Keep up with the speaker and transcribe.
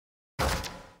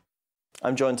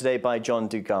I'm joined today by John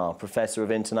Dugard, Professor of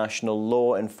International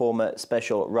Law and former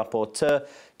Special Rapporteur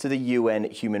to the UN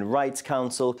Human Rights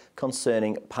Council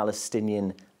concerning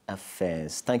Palestinian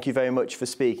affairs. Thank you very much for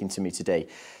speaking to me today.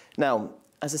 Now,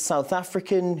 as a South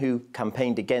African who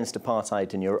campaigned against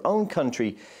apartheid in your own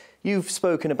country, you've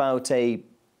spoken about a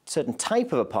certain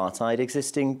type of apartheid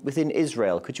existing within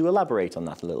Israel. Could you elaborate on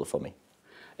that a little for me?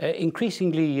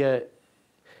 Increasingly,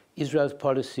 Israel's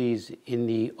policies in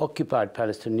the occupied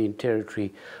Palestinian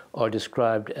territory are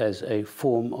described as a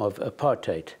form of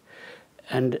apartheid.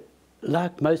 And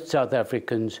like most South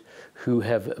Africans who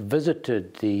have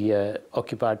visited the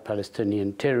occupied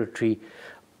Palestinian territory,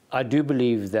 I do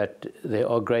believe that there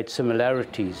are great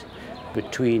similarities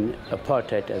between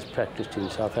apartheid as practiced in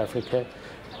South Africa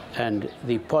and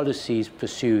the policies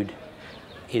pursued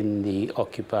in the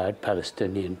occupied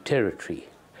Palestinian territory.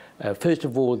 First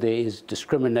of all, there is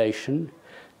discrimination.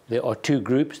 There are two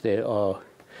groups. There are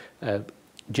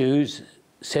Jews,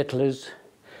 settlers,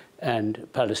 and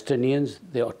Palestinians.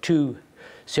 There are two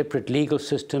separate legal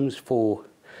systems for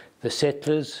the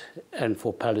settlers and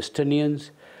for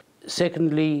Palestinians.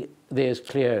 Secondly, there's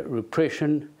clear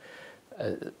repression.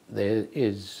 There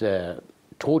is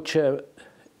torture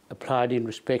applied in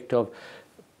respect of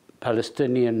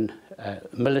Palestinian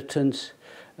militants.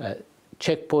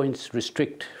 Checkpoints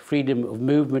restrict freedom of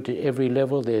movement at every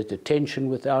level. There's detention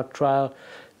without trial.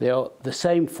 There are the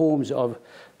same forms of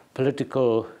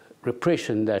political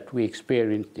repression that we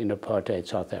experienced in apartheid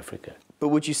South Africa. But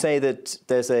would you say that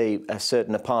there's a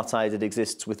certain apartheid that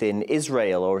exists within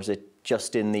Israel, or is it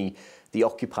just in the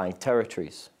occupied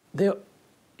territories? There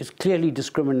is clearly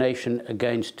discrimination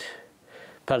against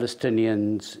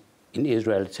Palestinians in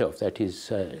Israel itself, that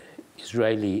is,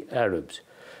 Israeli Arabs.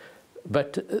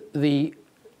 But the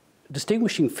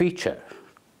distinguishing feature,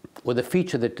 or the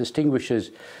feature that distinguishes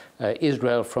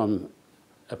Israel from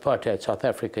apartheid South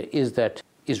Africa, is that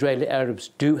Israeli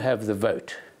Arabs do have the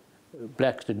vote.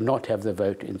 Blacks did not have the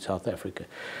vote in South Africa.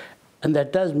 And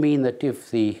that does mean that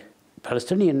if the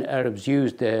Palestinian Arabs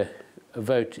used their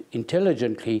vote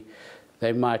intelligently,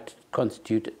 they might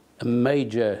constitute a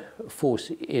major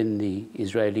force in the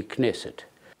Israeli Knesset.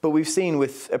 But we've seen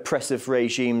with oppressive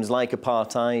regimes like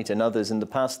apartheid and others in the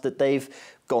past that they've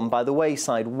gone by the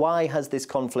wayside. Why has this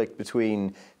conflict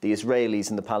between the Israelis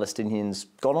and the Palestinians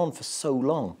gone on for so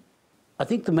long? I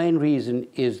think the main reason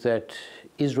is that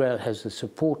Israel has the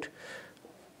support,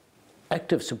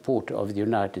 active support of the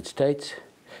United States,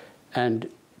 and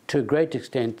to a great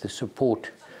extent the support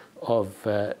of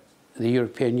the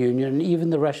European Union and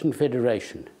even the Russian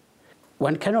Federation.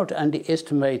 One cannot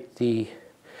underestimate the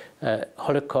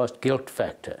Holocaust guilt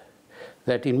factor,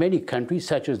 that in many countries,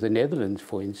 such as the Netherlands,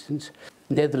 for instance,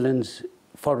 Netherlands'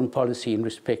 foreign policy in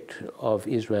respect of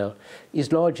Israel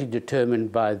is largely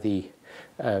determined by the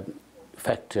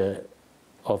factor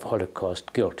of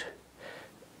Holocaust guilt.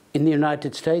 In the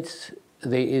United States,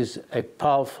 there is a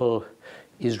powerful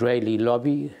Israeli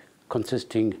lobby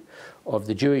consisting of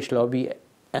the Jewish lobby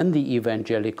and the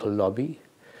evangelical lobby.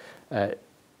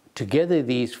 Together,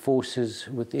 these forces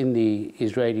within the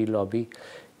Israeli lobby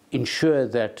ensure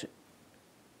that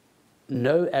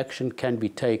no action can be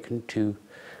taken to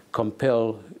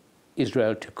compel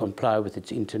Israel to comply with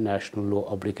its international law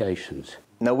obligations.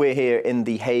 Now, we're here in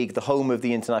The Hague, the home of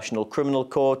the International Criminal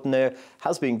Court, and there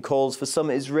has been calls for some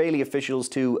Israeli officials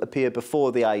to appear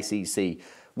before the ICC.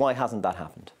 Why hasn't that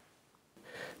happened?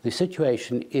 The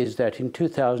situation is that in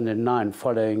 2009,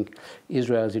 following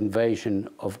Israel's invasion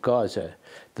of Gaza,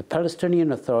 the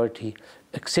Palestinian Authority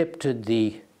accepted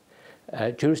the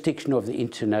jurisdiction of the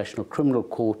International Criminal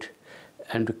Court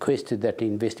and requested that the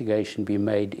investigation be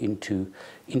made into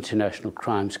international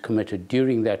crimes committed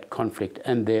during that conflict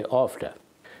and thereafter.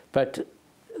 But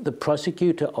the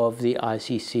prosecutor of the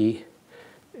ICC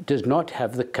does not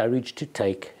have the courage to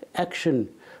take action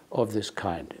of this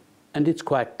kind. And it's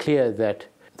quite clear that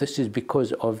this is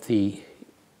because of the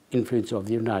influence of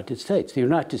the United States. The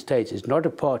United States is not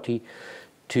a party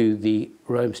to the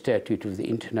Rome Statute of the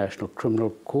International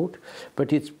Criminal Court,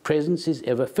 but its presence is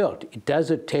ever felt. It does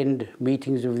attend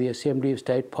meetings of the Assembly of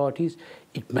State Parties.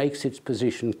 It makes its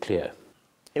position clear.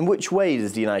 In which way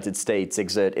does the United States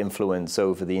exert influence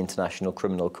over the International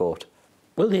Criminal Court?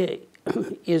 Well, there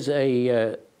is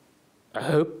a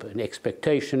hope, an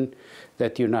expectation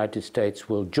that the United States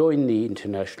will join the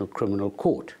International Criminal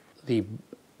Court. The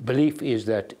belief is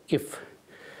that if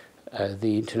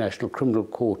the International Criminal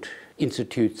Court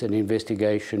institutes an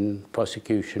investigation,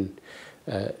 prosecution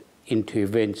into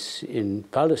events in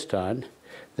Palestine,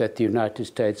 that the United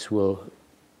States will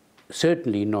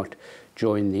certainly not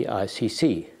join the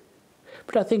ICC.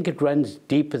 But I think it runs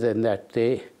deeper than that.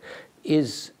 There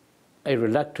is a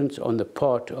reluctance on the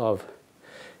part of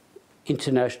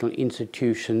international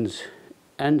institutions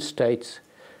and states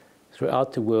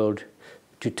throughout the world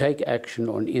to take action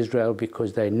on Israel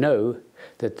because they know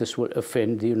that this will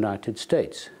offend the United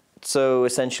States. So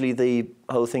essentially the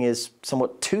whole thing is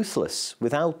somewhat toothless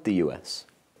without the US.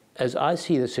 As I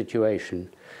see the situation,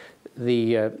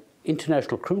 the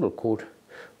International Criminal Court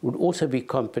would also be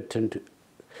competent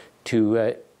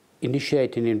to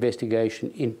initiate an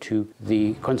investigation into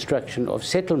the construction of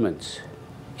settlements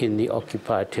in the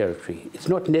occupied territory. It's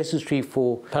not necessary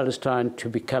for Palestine to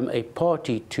become a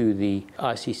party to the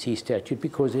ICC statute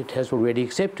because it has already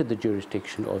accepted the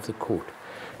jurisdiction of the court.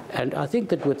 And I think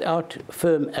that without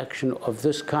firm action of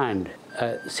this kind,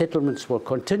 settlements will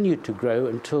continue to grow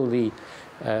until the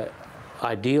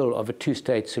ideal of a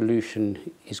two-state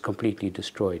solution is completely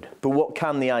destroyed. But what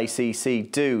can the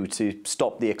ICC do to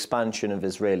stop the expansion of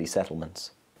Israeli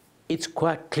settlements? It's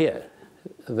quite clear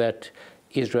that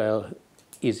Israel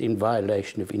is in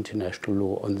violation of international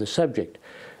law on the subject.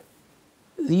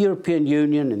 The European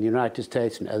Union and the United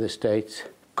States and other states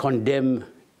condemn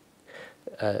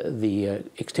the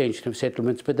extension of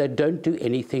settlements, but they don't do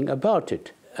anything about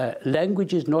it.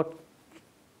 Language is not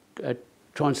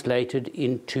translated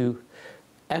into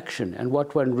action, and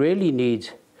what one really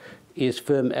needs is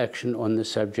firm action on the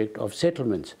subject of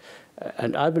settlements.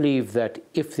 And I believe that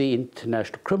if the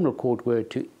International Criminal Court were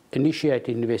to initiate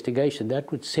an investigation,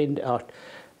 that would send out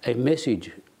a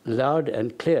message loud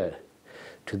and clear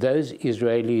to those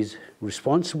Israelis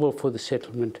responsible for the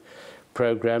settlement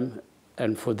program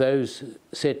and for those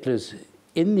settlers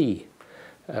in the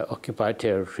occupied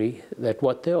territory that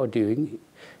what they are doing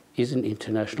is an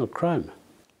international crime.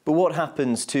 But what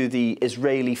happens to the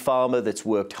Israeli farmer that's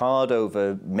worked hard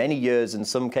over many years in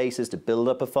some cases to build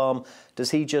up a farm?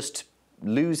 Does he just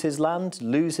lose his land,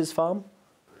 lose his farm?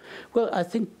 Well, I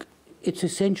think it's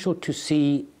essential to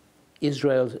see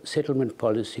Israel's settlement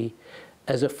policy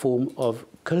as a form of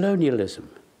colonialism.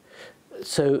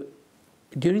 So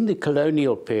during the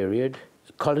colonial period,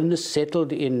 colonists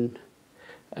settled in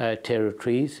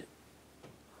territories,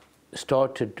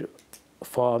 started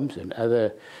farms and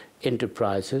other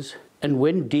enterprises, and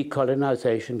when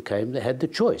decolonization came, they had the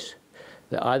choice.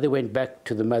 They either went back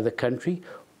to the mother country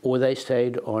or they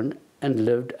stayed on and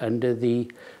lived under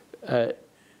the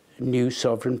new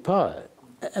sovereign power.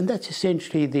 And that's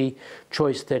essentially the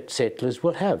choice that settlers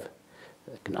will have.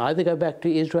 They can either go back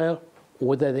to Israel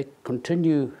or they can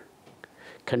continue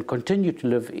to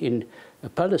live in a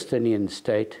Palestinian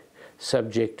state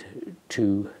subject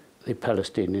to the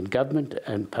Palestinian government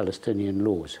and Palestinian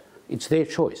laws. It's their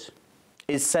choice.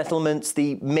 Is settlements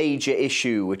the major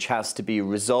issue which has to be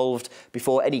resolved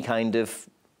before any kind of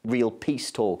real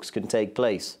peace talks can take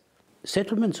place?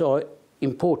 Settlements are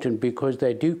important because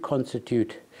they do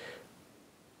constitute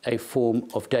a form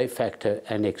of de facto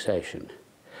annexation.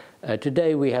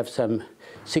 Today we have some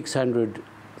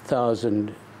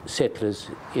 600,000 settlers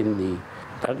in the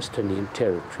Palestinian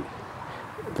territory.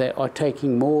 They are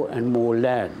taking more and more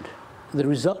land. The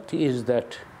result is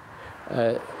that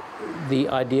the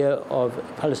idea of a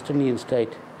Palestinian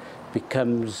state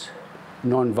becomes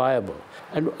non-viable.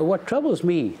 And what troubles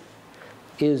me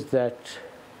is that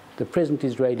the present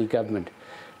Israeli government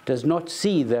does not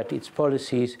see that its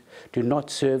policies do not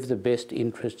serve the best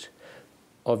interests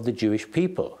of the Jewish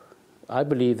people. I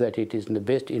believe that it is in the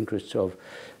best interests of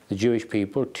the Jewish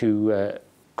people to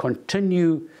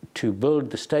continue to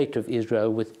build the state of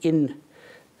Israel within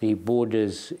the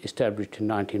borders established in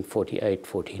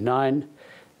 1948-49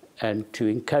 and to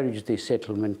encourage the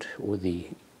settlement or the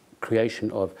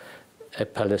creation of a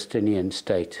Palestinian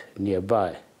state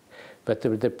nearby. But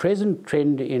the present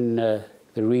trend in the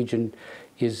region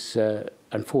is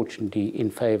unfortunately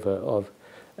in favor of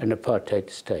an apartheid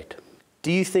state.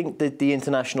 Do you think that the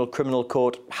International Criminal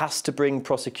Court has to bring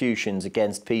prosecutions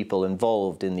against people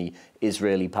involved in the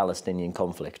Israeli-Palestinian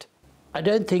conflict? I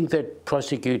don't think that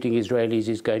prosecuting Israelis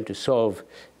is going to solve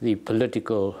the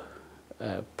political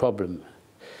problem.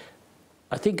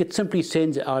 I think it simply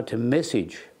sends out a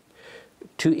message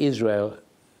to Israel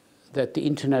that the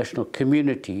international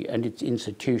community and its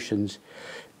institutions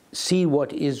see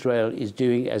what Israel is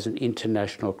doing as an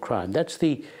international crime. That's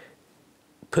the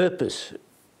purpose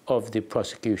of the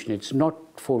prosecution. It's not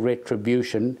for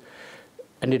retribution,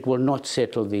 and it will not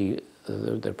settle the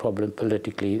problem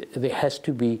politically. There has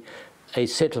to be a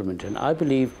settlement, and I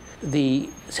believe the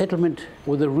settlement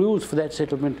or the rules for that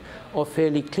settlement are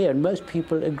fairly clear, and most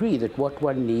people agree that what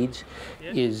one needs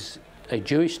is a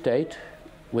Jewish state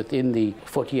within the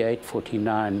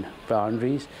 48-49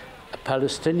 boundaries, a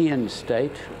Palestinian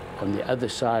state on the other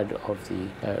side of the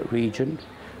region,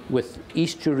 with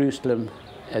East Jerusalem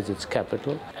as its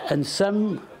capital, and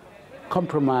some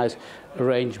compromise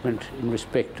arrangement in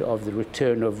respect of the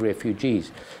return of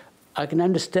refugees. I can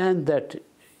understand that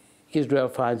Israel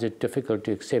finds it difficult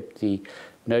to accept the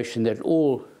notion that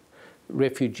all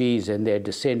refugees and their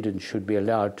descendants should be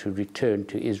allowed to return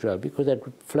to Israel, because that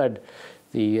would flood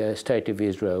the state of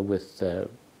Israel with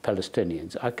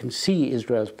Palestinians. I can see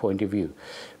Israel's point of view.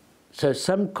 So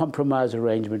some compromise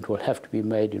arrangement will have to be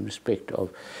made in respect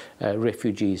of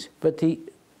refugees. But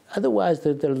otherwise,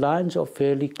 the lines are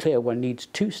fairly clear. One needs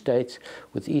two states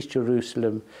with East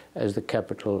Jerusalem as the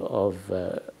capital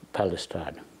of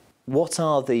Palestine. What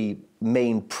are the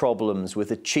main problems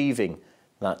with achieving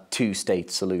that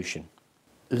two-state solution?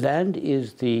 Land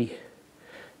is the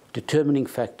determining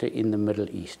factor in the Middle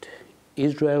East.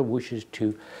 Israel wishes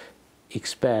to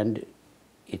expand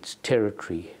its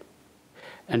territory,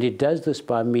 and it does this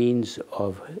by means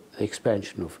of the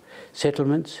expansion of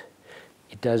settlements.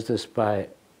 It does this by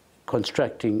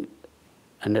constructing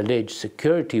an alleged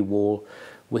security wall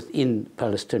within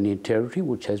Palestinian territory,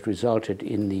 which has resulted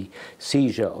in the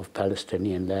seizure of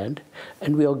Palestinian land.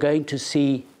 And we are going to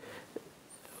see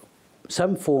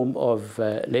some form of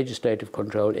legislative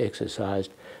control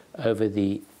exercised over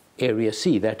the Area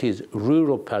C, that is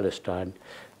rural Palestine,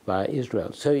 by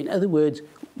Israel. So in other words,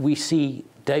 we see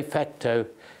de facto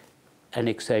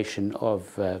annexation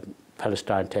of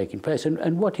Palestine taking place.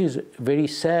 And what is very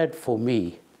sad for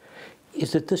me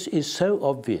is that this is so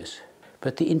obvious,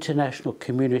 but the international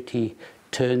community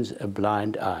turns a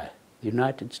blind eye. The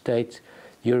United States,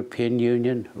 European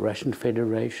Union, Russian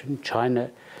Federation,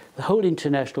 China, the whole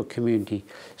international community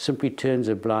simply turns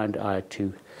a blind eye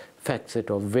to facts that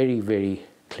are very, very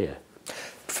clear.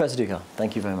 Professor Dugard,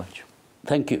 thank you very much.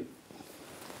 Thank you.